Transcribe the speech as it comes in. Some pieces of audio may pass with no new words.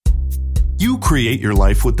You create your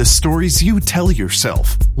life with the stories you tell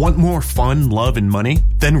yourself. Want more fun, love, and money?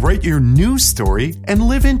 Then write your new story and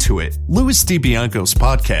live into it. Louis DiBianco's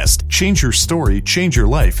podcast, Change Your Story, Change Your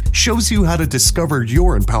Life, shows you how to discover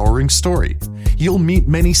your empowering story. You'll meet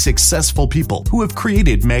many successful people who have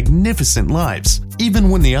created magnificent lives, even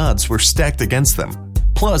when the odds were stacked against them.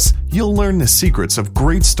 Plus, you'll learn the secrets of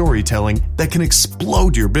great storytelling that can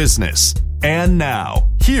explode your business. And now,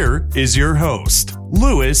 here is your host,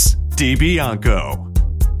 Louis DiBianco.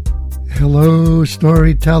 Hello,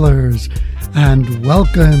 storytellers, and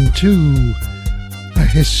welcome to a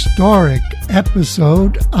historic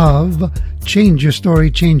episode of Change Your Story,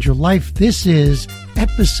 Change Your Life. This is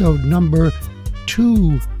episode number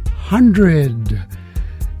 200.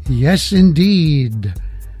 Yes, indeed.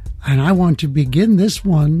 And I want to begin this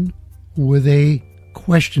one with a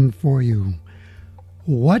question for you.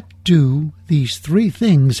 What do these three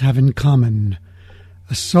things have in common?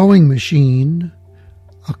 A sewing machine,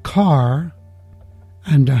 a car,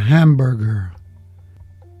 and a hamburger.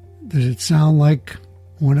 Does it sound like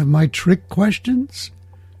one of my trick questions?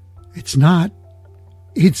 It's not.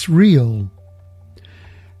 It's real.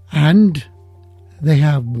 And they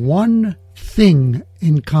have one thing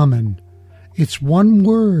in common. It's one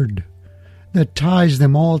word that ties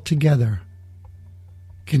them all together.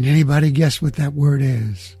 Can anybody guess what that word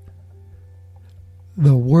is?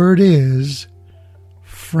 The word is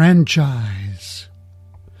franchise.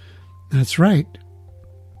 That's right.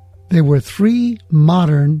 There were three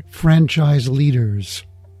modern franchise leaders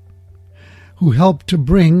who helped to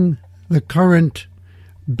bring the current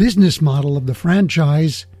business model of the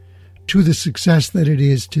franchise to the success that it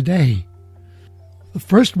is today. The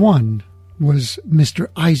first one was Mr.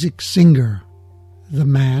 Isaac Singer, the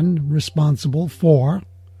man responsible for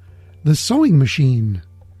the sewing machine.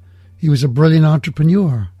 He was a brilliant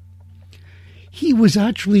entrepreneur. He was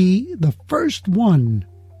actually the first one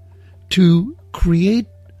to create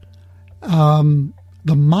the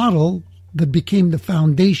model that became the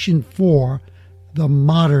foundation for the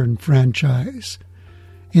modern franchise.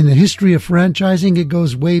 In the history of franchising, it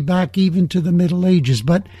goes way back even to the Middle Ages,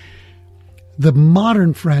 but the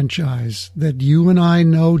modern franchise that you and I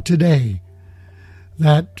know today,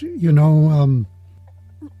 that,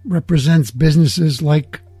 represents businesses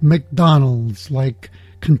like McDonald's, like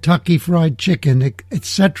Kentucky Fried Chicken,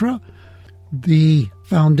 etc. The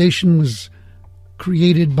foundation was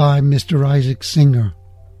created by Mr. Isaac Singer.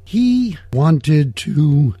 He wanted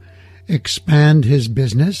to expand his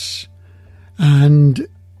business, and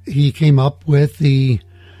he came up with the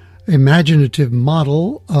imaginative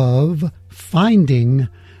model of finding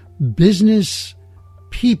business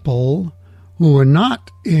people who were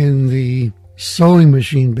not in the sewing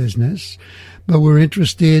machine business, but were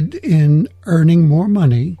interested in earning more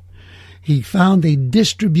money. He found a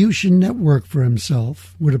distribution network for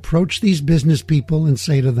himself, would approach these business people and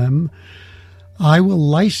say to them, I will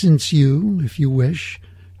license you, if you wish,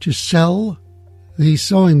 to sell these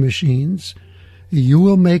sewing machines. You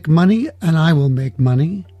will make money and I will make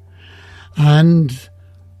money. And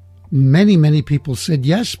many, many people said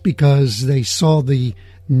yes, because they saw the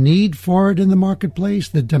need for it in the marketplace,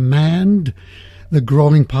 the demand, the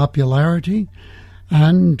growing popularity,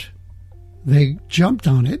 and they jumped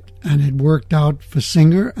on it, and it worked out for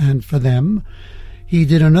Singer and for them. He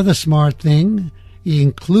did another smart thing. He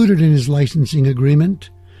included in his licensing agreement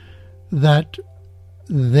that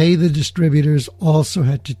they, the distributors, also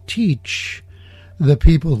had to teach the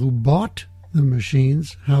people who bought the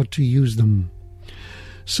machines how to use them.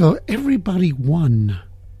 So everybody won.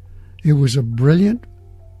 It was a brilliant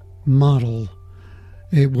model.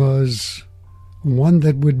 It was one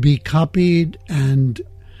that would be copied and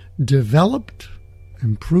developed,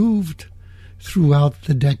 improved throughout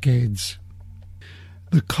the decades.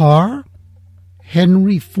 The car,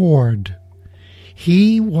 Henry Ford.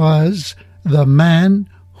 He was the man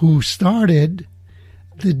who started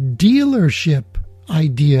the dealership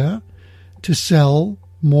idea to sell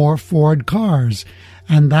more Ford cars.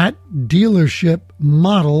 And that dealership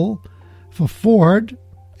model for Ford,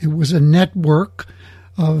 it was a network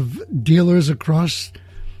of dealers across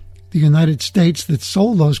the United States that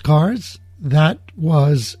sold those cars. That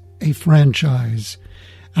was a franchise.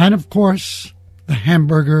 And of course, the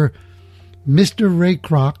hamburger, Mr. Ray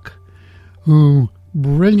Kroc, who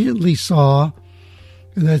brilliantly saw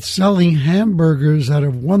that selling hamburgers out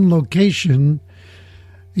of one location,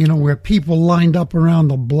 where people lined up around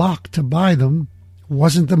the block to buy them,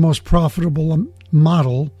 wasn't the most profitable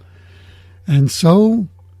model. And so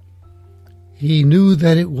he knew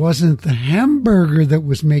that it wasn't the hamburger that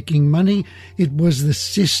was making money, it was the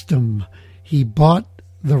system. He bought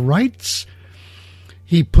the rights.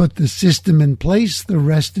 He put the system in place. The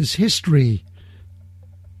rest is history.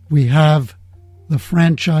 We have the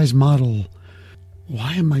franchise model.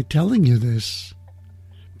 Why am I telling you this?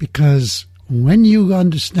 Because when you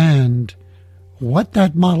understand what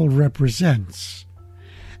that model represents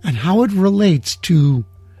and how it relates to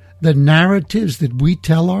the narratives that we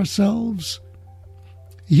tell ourselves,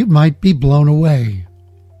 you might be blown away.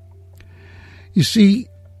 You see,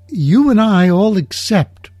 you and I all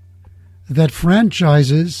accept that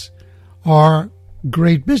franchises are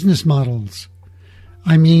great business models.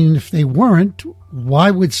 I mean, if they weren't,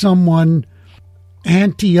 why would someone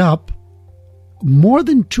ante up more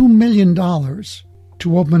than $2 million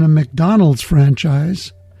to open a McDonald's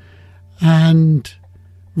franchise and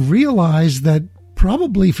realize that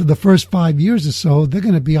probably for the first 5 years or so, they're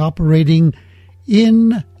going to be operating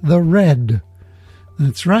in the red?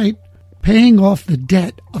 That's right, paying off the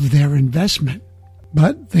debt of their investment.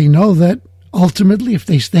 But they know that ultimately, if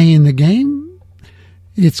they stay in the game,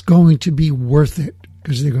 it's going to be worth it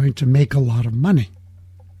because they're going to make a lot of money.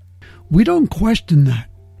 We don't question that.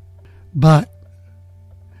 But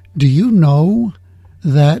do you know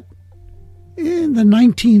that in the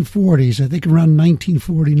 1940s, I think around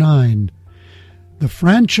 1949, the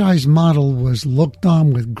franchise model was looked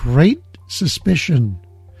on with great suspicion?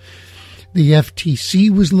 The FTC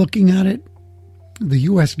was looking at it. The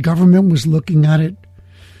U.S. government was looking at it.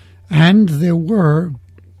 And there were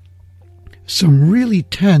some really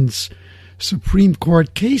tense Supreme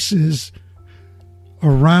Court cases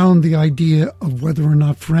around the idea of whether or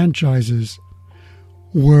not franchises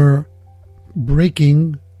were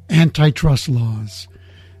breaking antitrust laws.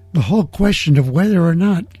 The whole question of whether or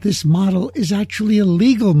not this model is actually a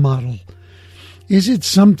legal model. Is it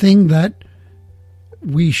something that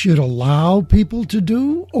we should allow people to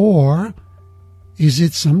do, or is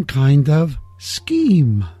it some kind of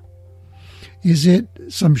scheme? Is it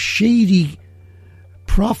some shady,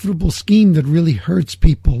 profitable scheme that really hurts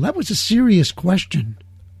people? That was a serious question.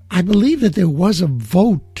 I believe that there was a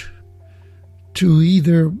vote to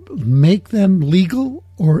either make them legal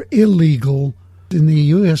or illegal in the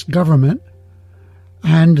U.S. government,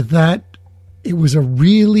 and that it was a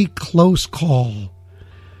really close call,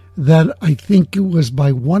 that I think it was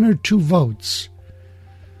by 1 or 2 votes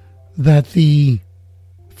that the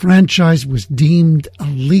franchise was deemed a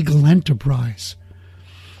legal enterprise.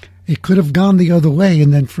 It could have gone the other way,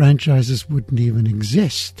 and then franchises wouldn't even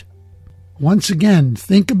exist. Once again,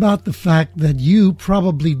 think about the fact that you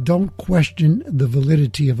probably don't question the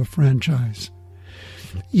validity of a franchise.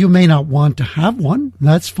 You may not want to have one.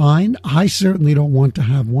 That's fine. I certainly don't want to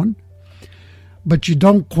have one. But you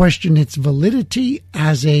don't question its validity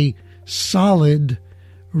as a solid,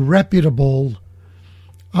 reputable,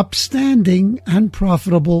 upstanding, and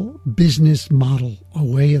profitable business model, a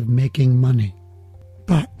way of making money.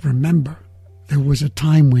 But remember, there was a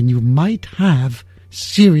time when you might have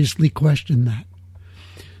seriously questioned that.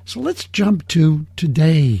 So let's jump to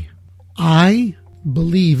today. I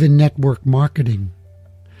believe in network marketing.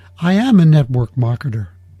 I am a network marketer.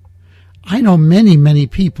 I know many, many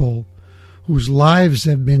people whose lives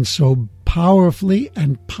have been so powerfully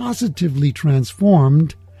and positively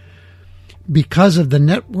transformed because of the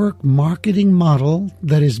network marketing model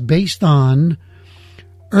that is based on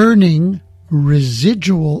earning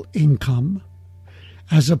residual income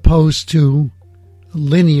as opposed to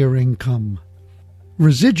linear income.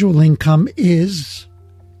 Residual income is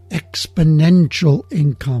exponential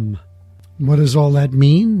income. What does all that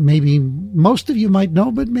mean? Maybe most of you might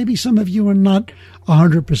know, but maybe some of you are not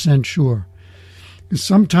 100% sure.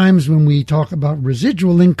 Sometimes when we talk about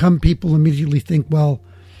residual income, people immediately think, well,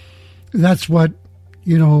 that's what,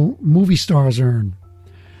 movie stars earn.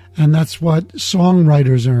 And that's what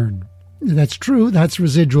songwriters earn. That's true. That's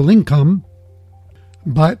residual income.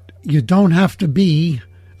 But you don't have to be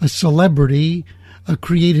a celebrity, a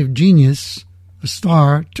creative genius, a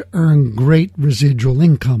star to earn great residual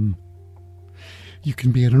income. You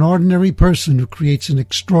can be an ordinary person who creates an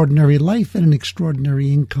extraordinary life and an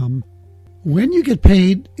extraordinary income. When you get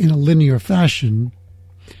paid in a linear fashion,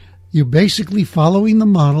 you're basically following the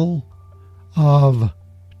model of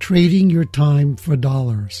trading your time for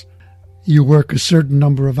dollars. You work a certain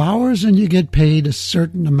number of hours and you get paid a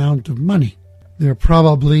certain amount of money. There are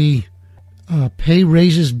probably pay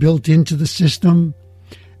raises built into the system.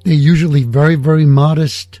 They're usually very, very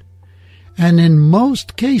modest. And in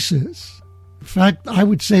most cases, in fact, I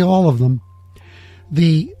would say all of them,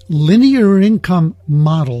 the linear income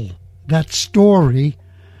model, that story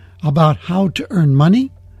about how to earn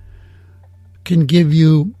money, can give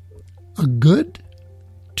you a good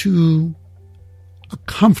to a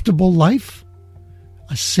comfortable life,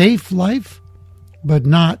 a safe life, but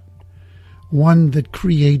not one that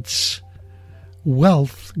creates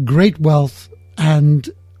wealth, great wealth, and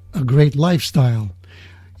a great lifestyle.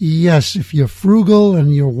 Yes, if you're frugal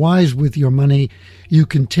and you're wise with your money, you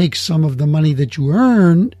can take some of the money that you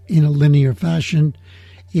earn in a linear fashion,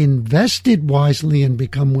 invest it wisely, and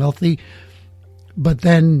become wealthy. But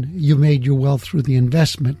then you made your wealth through the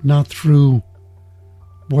investment, not through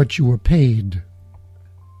what you were paid.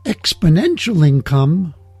 Exponential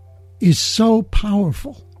income is so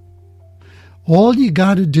powerful. All you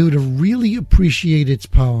got to do to really appreciate its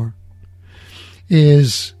power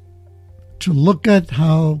is to look at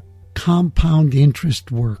how compound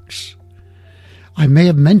interest works. I may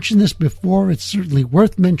have mentioned this before. It's certainly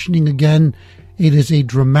worth mentioning again. It is a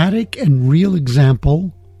dramatic and real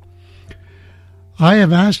example. I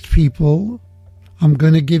have asked people,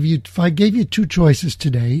 if I gave you two choices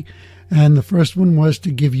today, and the first one was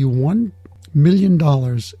to give you $1 million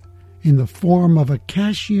in the form of a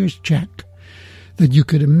cashier's check that you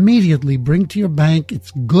could immediately bring to your bank.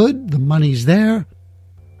 It's good, the money's there,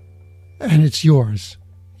 and it's yours.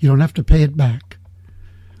 You don't have to pay it back.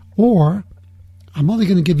 Or, I'm only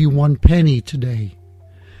going to give you 1 penny today.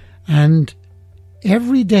 And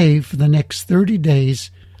every day for the next 30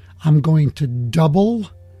 days, I'm going to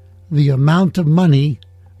double the amount of money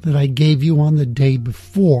that I gave you on the day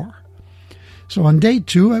before. So on day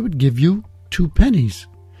 2, I would give you 2 pennies.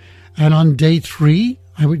 And on day 3,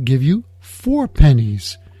 I would give you 4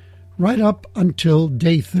 pennies. Right up until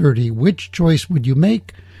day 30. Which choice would you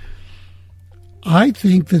make? I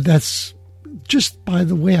think that's just by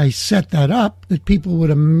the way I set that up, that people would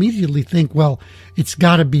immediately think, well, it's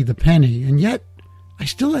got to be the penny. And yet, I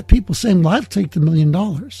still have people saying, well, I'll take the $1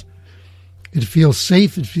 million. It feels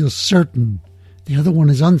safe. It feels certain. The other one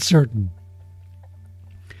is uncertain.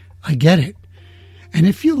 I get it. And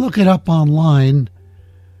if you look it up online,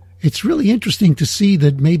 it's really interesting to see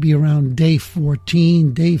that maybe around day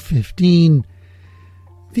 14, day 15,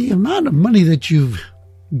 the amount of money that you've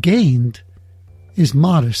gained is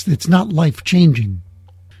modest. It's not life-changing.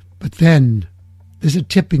 But then there's a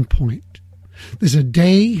tipping point. There's a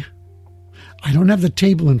day. I don't have the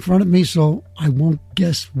table in front of me, so I won't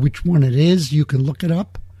guess which one it is. You can look it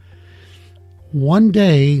up. One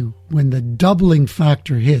day when the doubling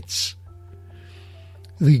factor hits,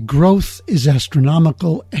 the growth is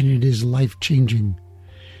astronomical and it is life-changing.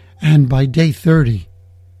 And by day 30,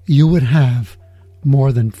 you would have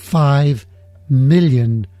more than $5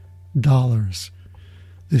 million.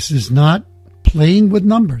 This is not playing with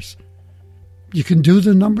numbers. You can do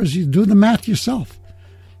the numbers, you do the math yourself.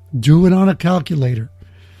 Do it on a calculator.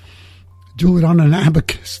 Do it on an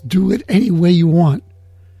abacus. Do it any way you want.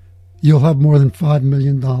 You'll have more than $5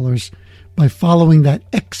 million by following that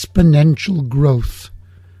exponential growth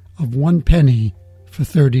of 1 penny for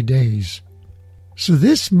 30 days. So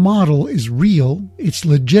this model is real. It's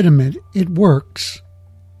legitimate. It works.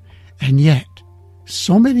 And yet,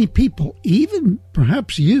 so many people, even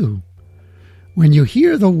perhaps you, when you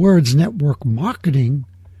hear the words network marketing,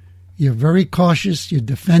 you're very cautious, you're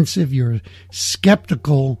defensive, you're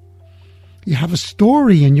skeptical. You have a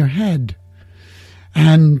story in your head.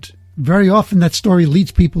 And very often that story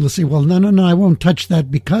leads people to say, well, no, I won't touch that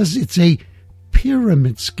because it's a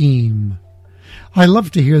pyramid scheme. I love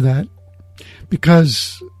to hear that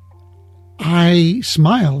because I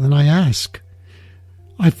smile and I ask.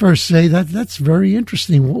 I first say that's very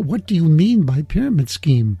interesting. What do you mean by pyramid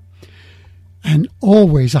scheme? And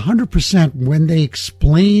always, 100%, when they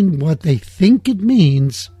explain what they think it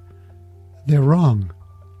means, they're wrong.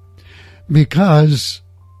 Because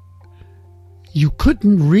you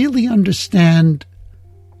couldn't really understand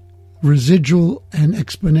residual and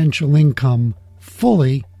exponential income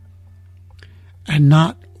fully and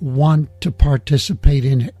not want to participate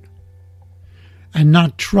in it and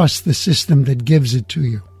not trust the system that gives it to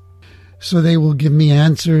you. So they will give me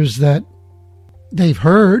answers that they've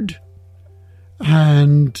heard,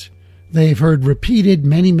 and they've heard repeated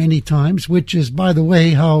many, many times, which is, by the way,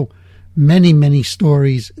 how many, many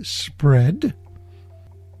stories spread.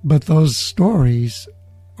 But those stories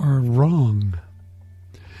are wrong.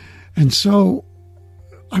 And so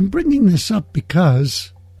I'm bringing this up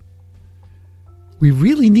because we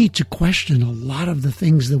really need to question a lot of the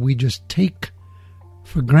things that we just take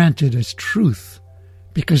for granted as truth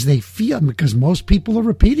because most people are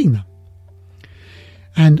repeating them.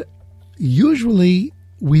 And usually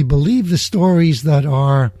we believe the stories that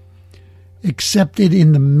are accepted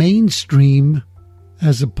in the mainstream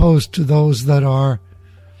as opposed to those that are,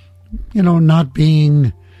 not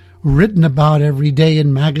being written about every day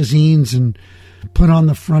in magazines and put on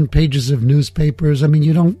the front pages of newspapers. I mean,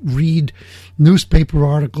 you don't read newspaper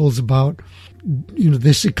articles about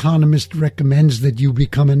this economist recommends that you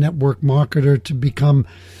become a network marketer to become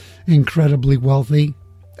incredibly wealthy.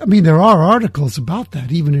 I mean, there are articles about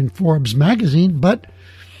that, even in Forbes magazine, but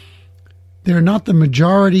they're not the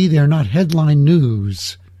majority. They're not headline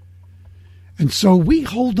news. And so we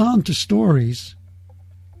hold on to stories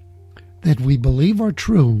that we believe are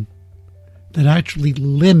true that actually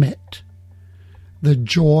limit the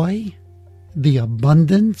joy, the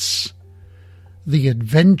abundance, the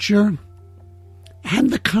adventure,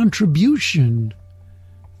 and the contribution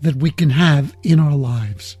that we can have in our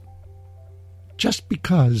lives just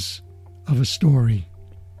because of a story.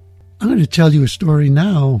 I'm going to tell you a story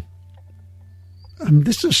now.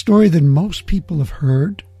 This is a story that most people have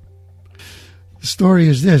heard. The story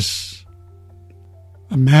is this.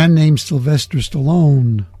 A man named Sylvester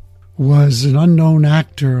Stallone was an unknown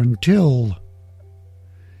actor until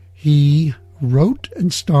he wrote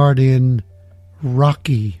and starred in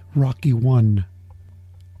Rocky 1.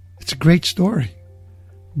 It's a great story.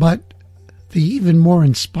 But the even more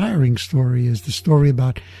inspiring story is the story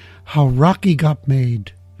about how Rocky got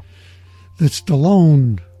made. That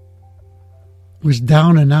Stallone was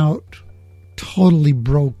down and out, totally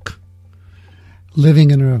broke,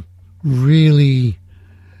 living in a really,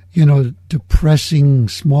 depressing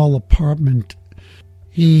small apartment.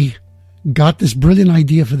 He got this brilliant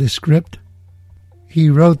idea for this script. He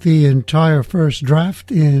wrote the entire first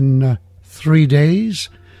draft in 3 days,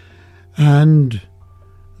 and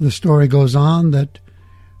the story goes on that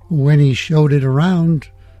when he showed it around,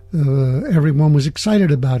 everyone was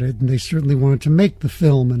excited about it, and they certainly wanted to make the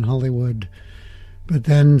film in Hollywood. But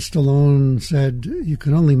then Stallone said, "You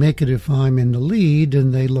can only make it if I'm in the lead,"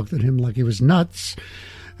 and they looked at him like he was nuts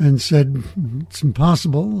and said, "It's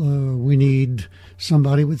impossible. We need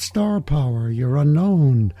somebody with star power. You're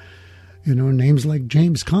unknown." Names like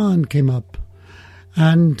James Caan came up.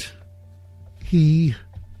 And he,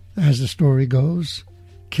 as the story goes,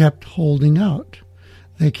 kept holding out.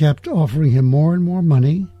 They kept offering him more and more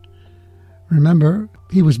money. Remember,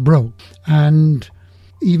 he was broke. And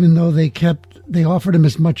even though they offered him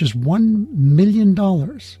as much as $1 million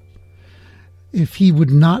if he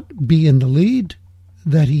would not be in the lead,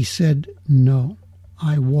 that he said, "No,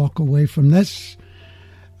 I walk away from this,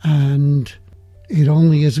 and it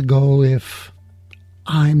only is a go if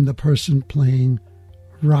I'm the person playing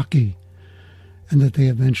Rocky," and that they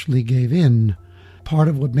eventually gave in. Part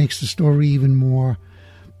of what makes the story even more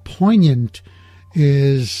poignant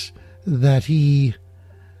is that he,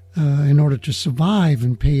 in order to survive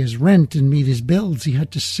and pay his rent and meet his bills, he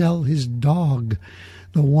had to sell his dog,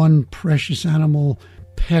 the one precious animal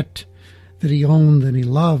pet that he owned and he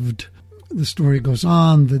loved. The story goes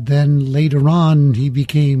on that then later on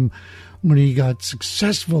when he got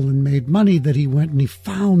successful and made money, that he went and he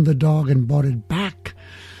found the dog and bought it back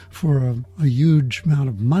for a huge amount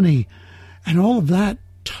of money. And all of that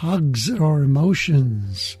tugs at our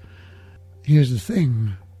emotions. Here's the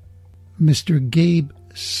thing. Mr. Gabe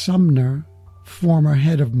Sumner, former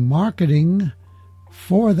head of marketing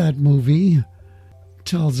for that movie,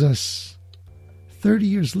 tells us 30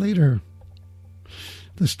 years later,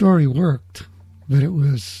 the story worked, but it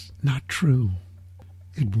was not true.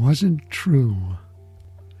 It wasn't true.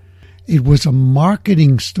 It was a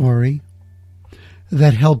marketing story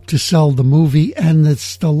that helped to sell the movie, and that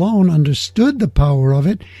Stallone understood the power of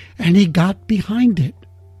it, and he got behind it.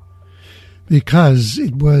 Because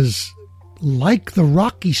it was like the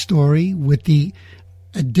Rocky story with the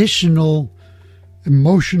additional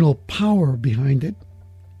emotional power behind it,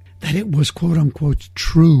 that it was quote-unquote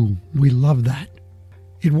true. We love that.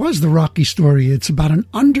 It was the Rocky story. It's about an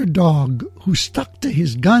underdog who stuck to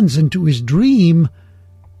his guns and to his dream,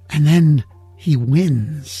 and then he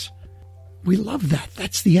wins. We love that.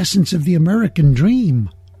 That's the essence of the American dream.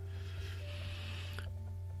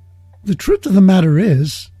 The truth of the matter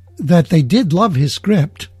is that they did love his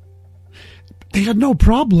script. They had no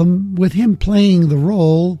problem with him playing the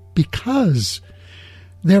role because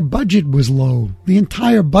their budget was low. The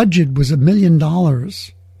entire budget was $1 million.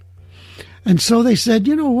 And so they said,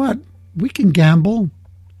 you know what? We can gamble.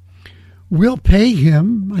 We'll pay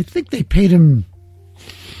him. I think they paid him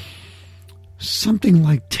something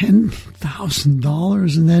like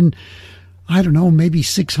 $10,000, and then, I don't know, maybe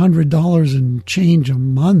 $600 and change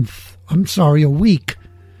a week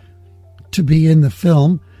to be in the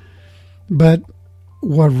film. But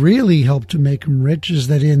what really helped to make him rich is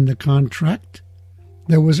that in the contract,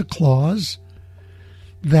 there was a clause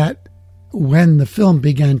that when the film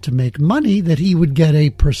began to make money, that he would get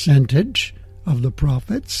a percentage of the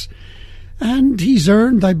profits. And he's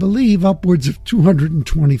earned, I believe, upwards of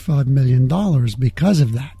 $225 million because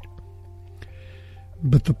of that.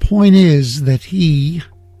 But the point is that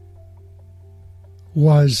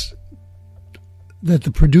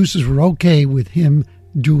the producers were okay with him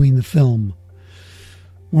doing the film.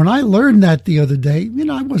 When I learned that the other day,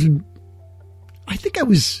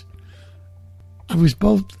 I was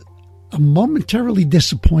both momentarily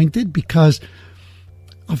disappointed because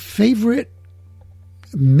a favorite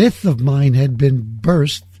myth of mine had been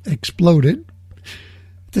exploded.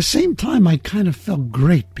 At the same time, I kind of felt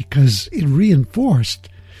great because it reinforced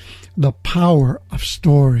the power of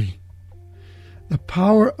story. The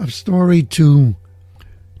power of story to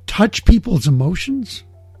touch people's emotions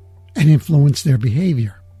and influence their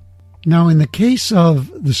behavior. Now, in the case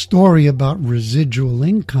of the story about residual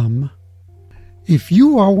income, if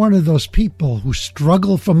you are one of those people who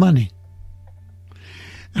struggle for money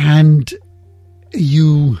and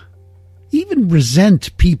you even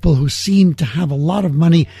resent people who seem to have a lot of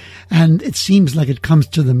money and it seems like it comes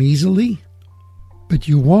to them easily, but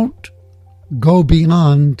you won't go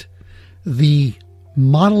beyond the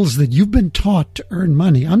models that you've been taught to earn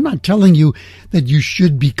money. I'm not telling you that you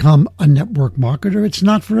should become a network marketer. It's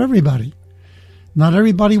not for everybody. Not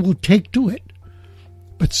everybody will take to it,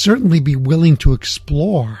 but certainly be willing to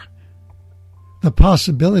explore the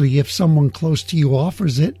possibility if someone close to you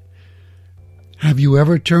offers it. Have you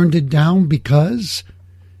ever turned it down because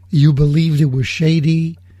you believed it was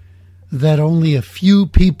shady, that only a few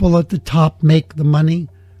people at the top make the money,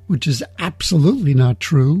 which is absolutely not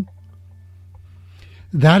true?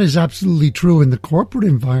 That is absolutely true in the corporate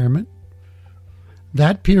environment.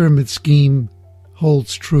 That pyramid scheme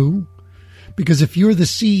holds true because if you're the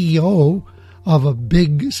CEO of a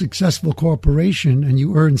big, successful corporation and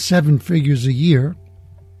you earn 7 figures a year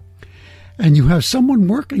and you have someone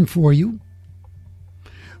working for you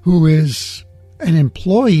who is an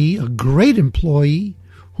employee, a great employee,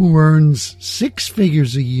 who earns 6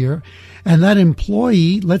 figures a year, and that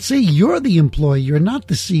employee, let's say you're the employee, you're not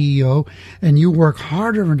the CEO, and you work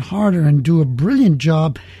harder and harder and do a brilliant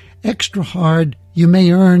job, extra hard, you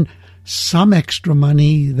may earn some extra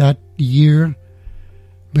money that year,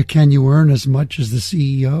 but can you earn as much as the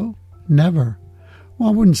CEO? Never. Well,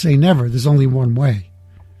 I wouldn't say never. There's only one way.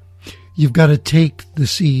 You've got to take the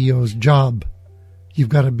CEO's job. You've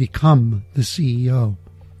got to become the CEO.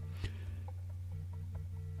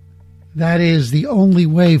 That is the only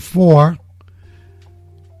way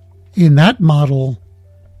in that model,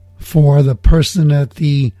 for the person at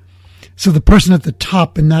the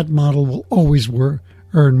top in that model will always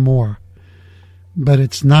earn more. But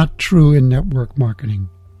it's not true in network marketing.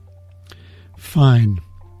 Fine.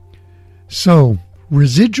 So,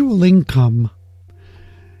 residual income.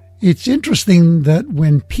 It's interesting that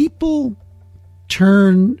when people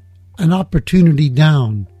turn an opportunity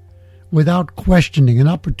down without questioning, an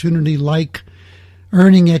opportunity like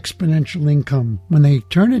earning exponential income, when they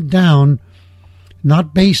turn it down,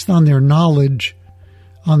 not based on their knowledge,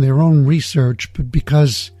 on their own research, but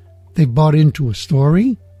because they bought into a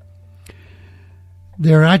story,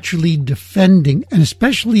 they're actually defending, and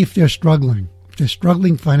especially if they're struggling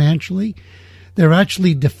financially, they're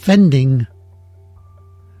actually defending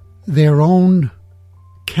their own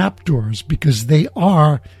captors because they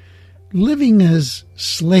are living as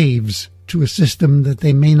slaves to a system that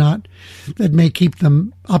that may keep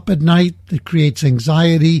them up at night, that creates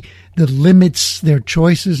anxiety, that limits their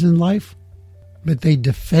choices in life, but they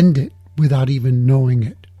defend it without even knowing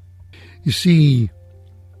it. You see,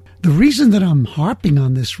 the reason that I'm harping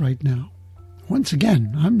on this right now, once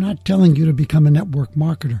again, I'm not telling you to become a network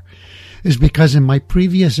marketer, is because in my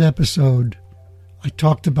previous episode, I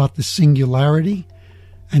talked about the singularity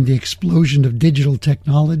and the explosion of digital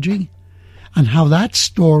technology and how that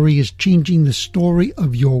story is changing the story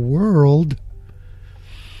of your world.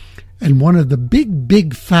 And one of the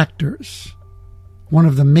big factors, one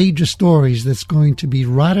of the major stories that's going to be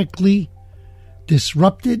radically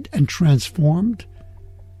disrupted and transformed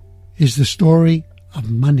is the story of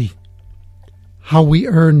money, how we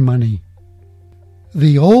earn money.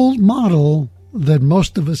 The old model that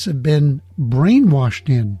most of us have been brainwashed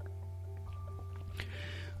in.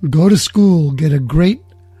 Go to school, get a great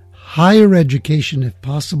higher education if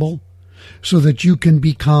possible, so that you can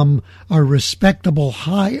become a respectable,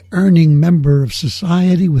 high-earning member of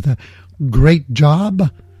society with a great job.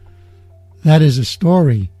 That is a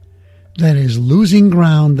story that is losing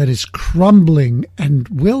ground, that is crumbling, and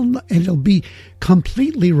it'll be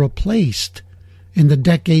completely replaced in the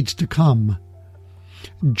decades to come.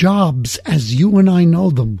 Jobs, as you and I know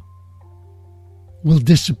them, will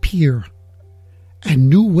disappear, and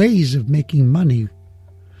new ways of making money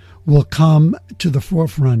will come to the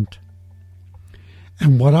forefront.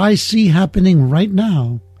 And what I see happening right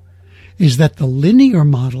now is that the linear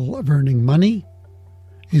model of earning money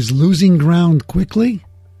is losing ground quickly,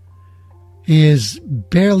 is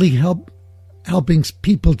barely helping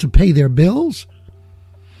people to pay their bills,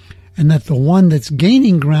 and that the one that's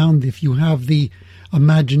gaining ground, if you have the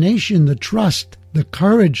imagination, the trust, the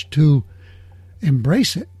courage to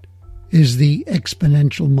embrace it, is the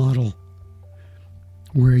exponential model,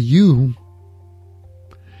 where you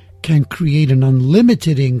can create an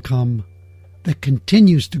unlimited income that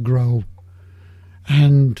continues to grow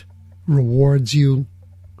and rewards you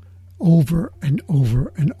over and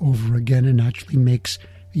over and over again, and actually makes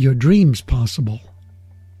your dreams possible.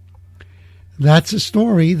 That's a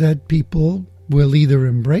story that people will either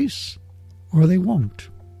embrace or they won't.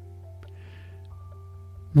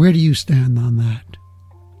 Where do you stand on that?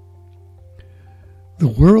 The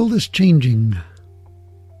world is changing.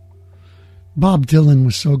 Bob Dylan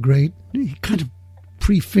was so great. He kind of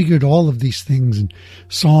prefigured all of these things in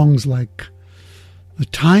songs like "The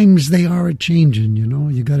times they are a-changin'," you know.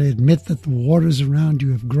 You got to admit that the waters around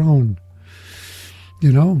you have grown,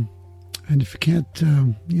 you know. And if you can't,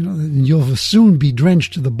 you'll soon be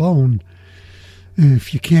drenched to the bone. And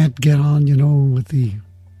if you can't get on,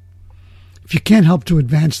 if you can't help to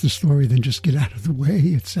advance the story, then just get out of the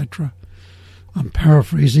way, etc. I'm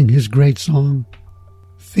paraphrasing his great song.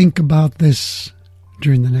 Think about this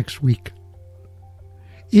during the next week.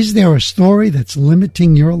 Is there a story that's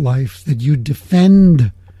limiting your life that you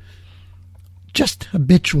defend just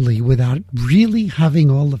habitually without really having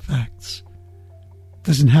all the facts?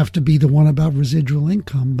 Doesn't have to be the one about residual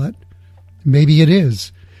income, but maybe it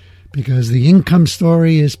is, because the income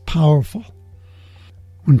story is powerful.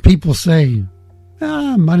 When people say,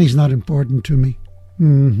 money's not important to me,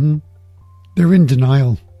 they're in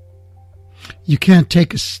denial. You can't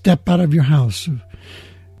take a step out of your house. You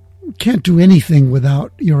can't do anything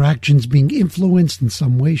without your actions being influenced in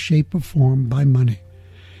some way, shape, or form by money.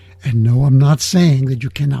 And no, I'm not saying that you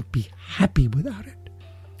cannot be happy without it.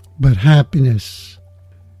 But happiness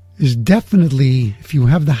is definitely, if you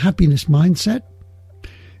have the happiness mindset,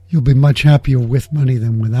 you'll be much happier with money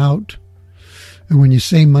than without. And when you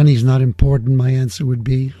say money's not important, my answer would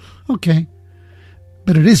be, okay,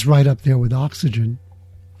 but it is right up there with oxygen.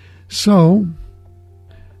 So,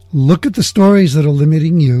 look at the stories that are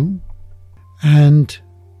limiting you and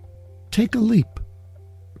take a leap.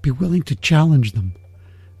 Be willing to challenge them.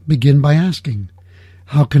 Begin by asking,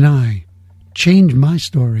 how can I change my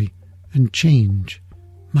story and change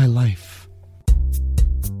my life?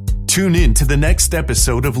 Tune in to the next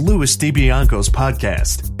episode of Louis DiBianco's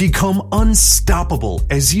podcast. Become unstoppable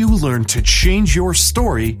as you learn to change your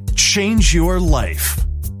story, change your life.